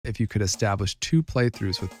if you could establish two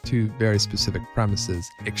playthroughs with two very specific premises,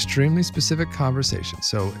 extremely specific conversations.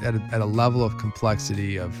 So at a level of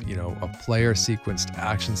complexity of, of player sequenced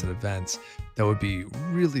actions and events that would be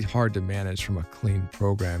really hard to manage from a clean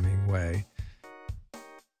programming way.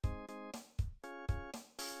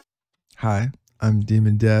 Hi, I'm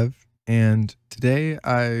Demon Dev, and today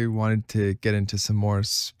I wanted to get into some more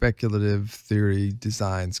speculative theory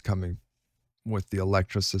designs coming with the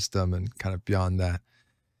Electra system and kind of beyond that.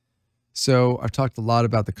 So I've talked a lot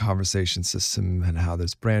about the conversation system and how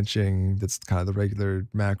there's branching, that's kind of the regular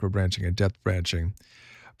macro branching and depth branching.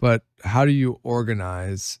 But how do you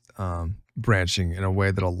organize branching in a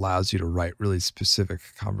way that allows you to write really specific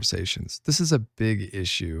conversations? This is a big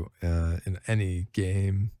issue in any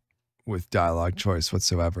game with dialogue choice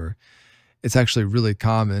whatsoever. It's actually really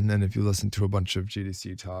common. And if you listen to a bunch of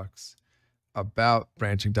GDC talks about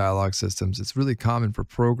branching dialogue systems, it's really common for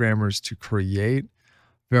programmers to create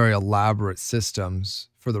very elaborate systems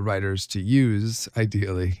for the writers to use,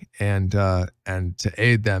 ideally, and to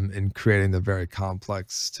aid them in creating the very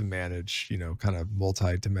complex to manage, kind of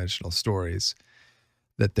multi-dimensional stories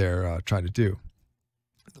that they're trying to do.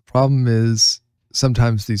 The problem is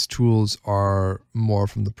sometimes these tools are more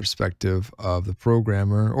from the perspective of the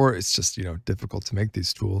programmer, or it's just, difficult to make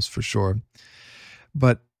these tools for sure.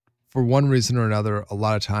 But for one reason or another, a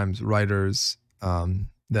lot of times writers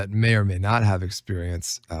that may or may not have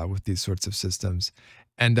experience with these sorts of systems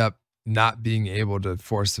end up not being able to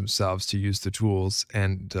force themselves to use the tools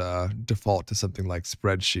and default to something like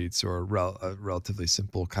spreadsheets or a relatively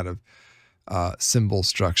simple kind of symbol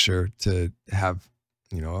structure to have,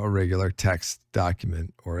 a regular text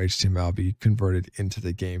document or HTML be converted into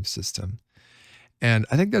the game system. And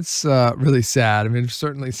I think that's really sad. I mean, it's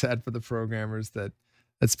certainly sad for the programmers that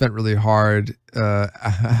spent really hard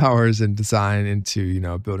hours in design into,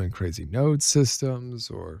 building crazy node systems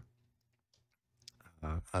or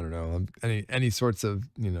I don't know, any sorts of,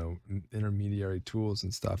 intermediary tools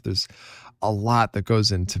and stuff. There's a lot that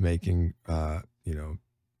goes into making,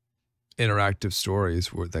 interactive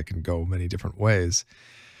stories that can go many different ways.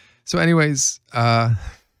 So anyways,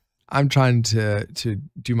 I'm trying to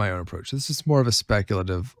do my own approach. This is more of a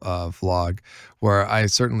speculative vlog where I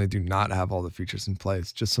certainly do not have all the features in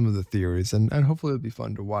place, just some of the theories, and hopefully it'll be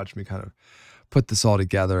fun to watch me kind of put this all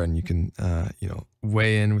together, and you can,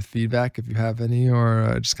 weigh in with feedback if you have any,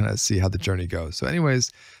 or just kind of see how the journey goes. So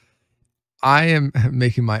anyways, I am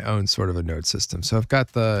making my own sort of a node system. So I've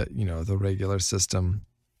got the, the regular system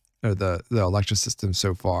or the Electra system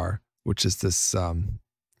so far, which is this,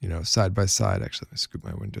 side by side. Actually, let me scoop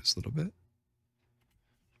my windows a little bit.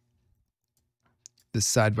 This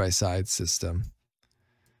side by side system,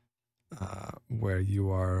 where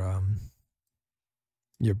you are,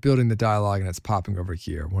 you're building the dialogue and it's popping over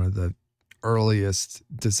here. One of the earliest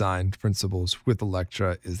design principles with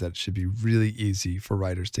Electra is that it should be really easy for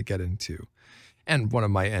writers to get into. And one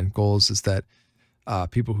of my end goals is that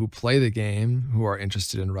people who play the game, who are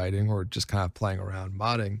interested in writing or just kind of playing around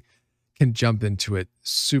modding, can jump into it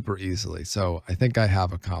super easily. So I think I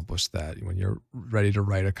have accomplished that. When you're ready to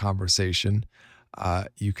write a conversation,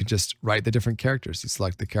 you can just write the different characters. You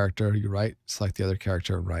select the character, you write, select the other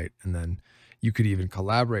character and write. And then you could even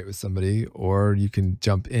collaborate with somebody, or you can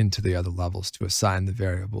jump into the other levels to assign the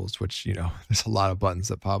variables, which, there's a lot of buttons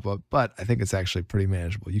that pop up, but I think it's actually pretty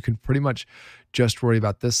manageable. You can pretty much just worry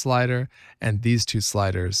about this slider and these two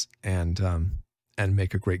sliders and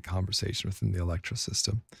make a great conversation within the Electra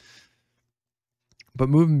system. But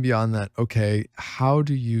moving beyond that, okay, how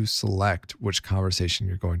do you select which conversation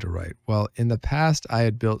you're going to write? Well, in the past, I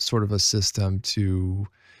had built sort of a system to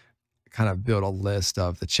kind of build a list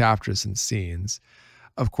of the chapters and scenes.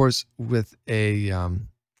 Of course, with a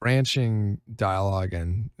branching dialogue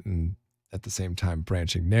and at the same time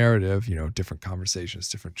branching narrative, different conversations,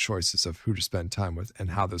 different choices of who to spend time with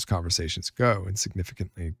and how those conversations go in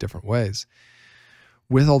significantly different ways.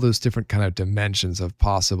 With all those different kind of dimensions of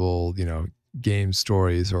possible, game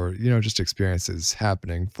stories or, just experiences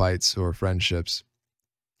happening, fights or friendships,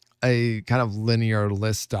 a kind of linear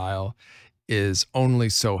list style is only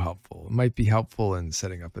so helpful. It might be helpful in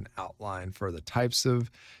setting up an outline for the types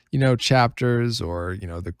of, chapters or,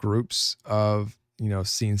 the groups of,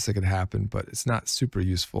 scenes that could happen, but it's not super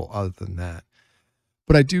useful other than that.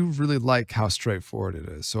 But I do really like how straightforward it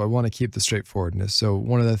is. So I want to keep the straightforwardness. So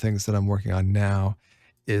one of the things that I'm working on now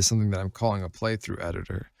is something that I'm calling a playthrough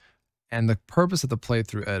editor. And the purpose of the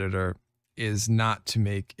playthrough editor is not to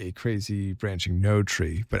make a crazy branching node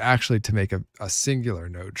tree, but actually to make a singular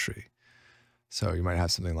node tree. So you might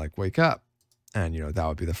have something like wake up, and, that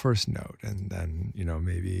would be the first node. And then,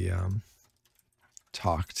 maybe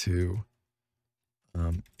talk to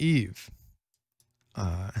Eve.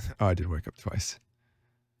 Oh, I did wake up twice.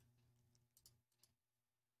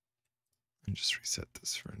 And just reset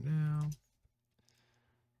this for now.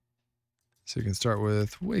 So you can start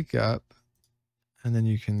with wake up, and then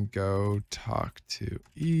you can go talk to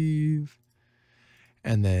Eve,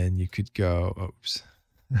 and then you could go, oops.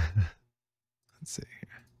 Let's see here.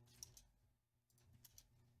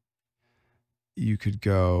 You could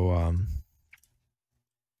go,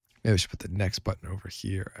 maybe I should put the next button over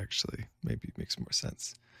here, actually. Maybe it makes more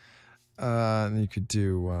sense. And you could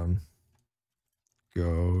do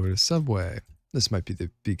go to Subway. This might be the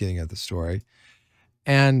beginning of the story.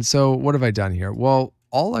 And so what have I done here? Well,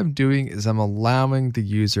 all I'm doing is I'm allowing the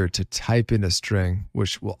user to type in a string,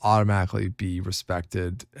 which will automatically be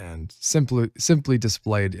respected and simply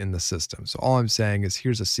displayed in the system. So all I'm saying is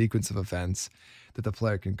here's a sequence of events that the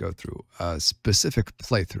player can go through, a specific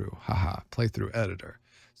playthrough, playthrough editor.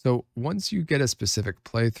 So once you get a specific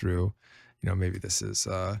playthrough, maybe this is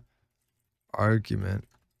argument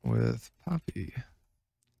with Poppy.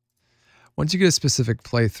 Once you get a specific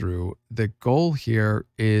playthrough, the goal here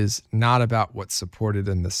is not about what's supported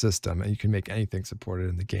in the system, and you can make anything supported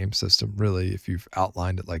in the game system, really, if you've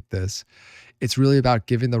outlined it like this. It's really about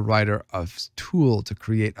giving the writer a tool to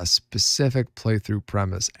create a specific playthrough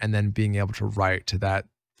premise and then being able to write to that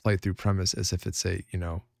playthrough premise as if it's a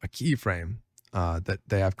keyframe that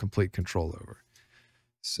they have complete control over.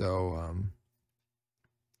 So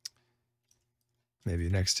maybe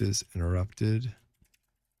next is interrupted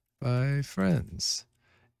by friends.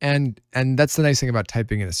 And that's the nice thing about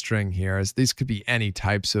typing in a string here is these could be any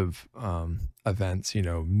types of events.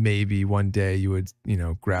 Maybe one day you would,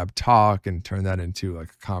 grab talk and turn that into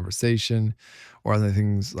like a conversation or other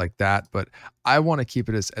things like that. But I want to keep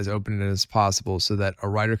it as open as possible so that a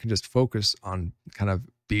writer can just focus on kind of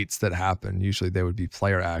beats that happen. Usually they would be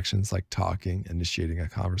player actions like talking, initiating a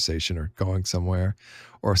conversation or going somewhere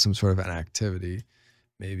or some sort of an activity.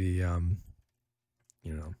 Maybe,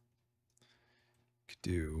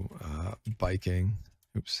 do biking.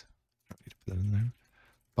 Oops, I don't need to put that in there.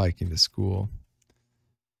 Biking to school.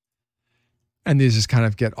 And these just kind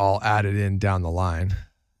of get all added in down the line.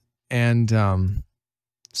 And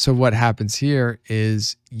so what happens here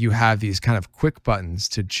is you have these kind of quick buttons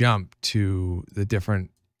to jump to the different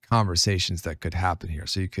conversations that could happen here.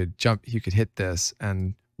 So you could hit this,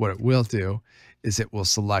 and what it will do is it will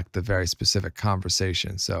select the very specific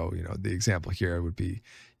conversation. So, the example here would be,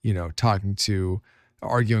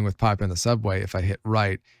 arguing with Poppy on the subway. If I hit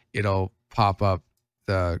right, it'll pop up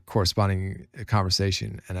the corresponding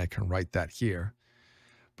conversation and I can write that here.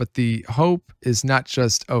 But the hope is not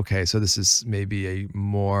just, okay, so this is maybe a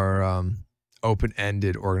more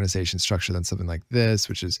open-ended organization structure than something like this,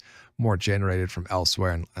 which is more generated from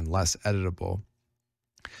elsewhere and less editable.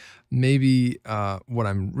 Maybe what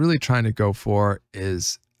I'm really trying to go for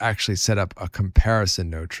is actually set up a comparison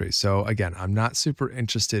node tree. So again, I'm not super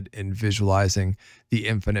interested in visualizing the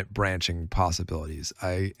infinite branching possibilities.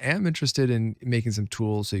 I am interested in making some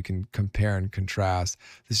tools so you can compare and contrast.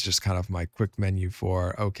 This is just kind of my quick menu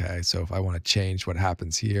for, okay, so if I want to change what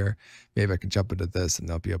happens here, maybe I can jump into this and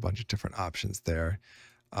there'll be a bunch of different options there.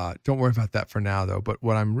 Don't worry about that for now though. But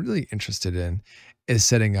what I'm really interested in is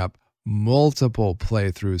setting up multiple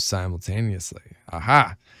playthroughs simultaneously.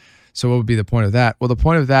 Aha. So what would be the point of that? Well, the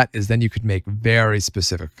point of that is then you could make very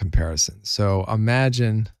specific comparisons. So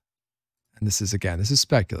imagine, and this is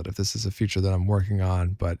speculative. This is a feature that I'm working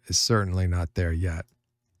on, but is certainly not there yet.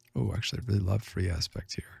 Oh, actually, I really love free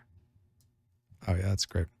aspect here. Oh yeah, that's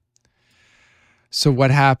great. So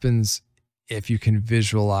what happens if you can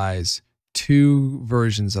visualize two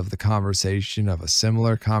versions of the conversation of a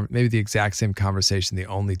similar, maybe the exact same conversation, the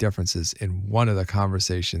only difference is in one of the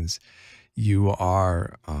conversations, you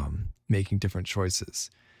are making different choices.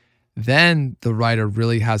 Then the writer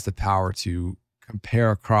really has the power to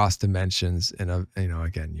compare across dimensions in a,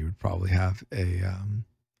 again, you would probably have a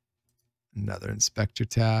another inspector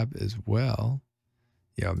tab as well.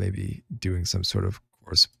 Maybe doing some sort of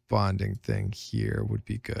corresponding thing here would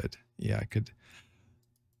be good. Yeah, I could,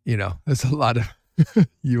 there's a lot of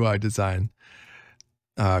UI design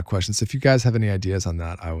questions. If you guys have any ideas on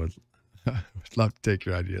that, I would love to take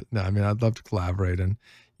your ideas. No, I mean, I'd love to collaborate and,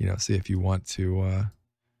 see if you want to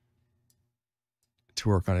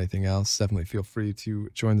work on anything else. Definitely feel free to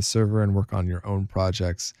join the server and work on your own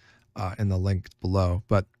projects in the link below.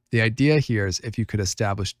 But the idea here is if you could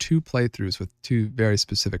establish two playthroughs with two very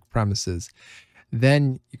specific premises,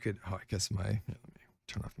 then you could, let me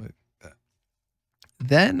turn off that.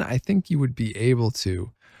 Then I think you would be able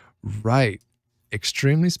to write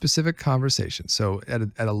extremely specific conversations. So at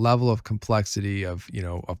a level of complexity of,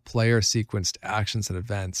 of player sequenced actions and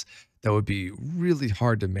events that would be really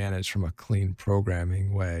hard to manage from a clean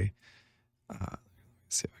programming way. Let's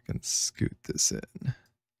see if I can scoot this in.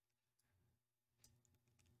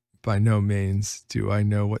 By no means do I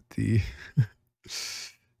know what the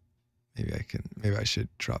maybe I should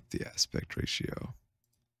drop the aspect ratio.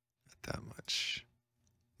 Not that much.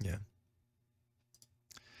 Yeah.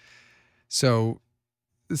 So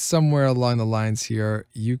somewhere along the lines here,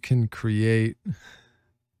 you can create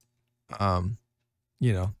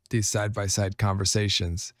these side-by-side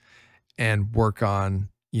conversations and work on,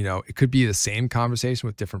 it could be the same conversation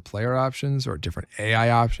with different player options or different AI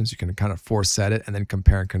options. You can kind of force set it and then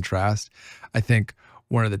compare and contrast. I think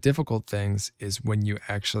one of the difficult things is when you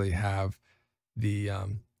actually have the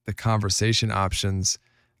conversation options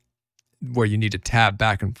where you need to tab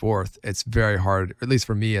back and forth. It's very hard, at least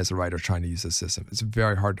for me as a writer trying to use the system. It's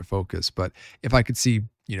very hard to focus. But if I could see,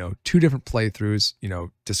 two different playthroughs,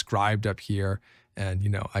 described up here, and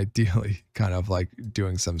ideally kind of like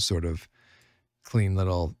doing some sort of clean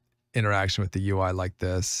little interaction with the UI like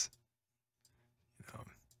this.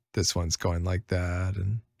 This one's going like that,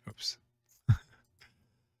 and oops.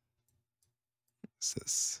 What's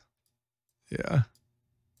this? Yeah.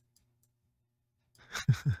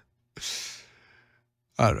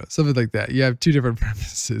 I don't know, something like that. You have two different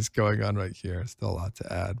premises going on right here. Still a lot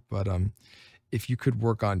to add, but if you could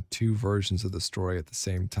work on two versions of the story at the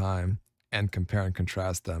same time and compare and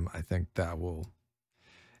contrast them, I think that will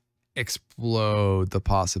explode the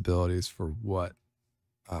possibilities for what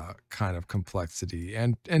kind of complexity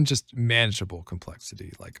and just manageable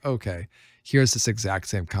complexity. Like, okay, here's this exact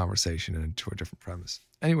same conversation into a different premise.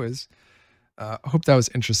 Anyways, I hope that was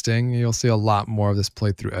interesting. You'll see a lot more of this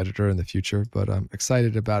playthrough editor in the future, but I'm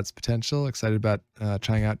excited about its potential, excited about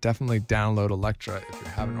trying out. Definitely download Electra if you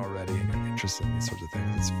haven't already and you're interested in these sorts of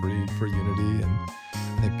things. It's free for Unity, and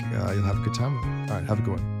I think you'll have a good time with it. All right, have a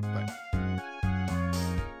good one.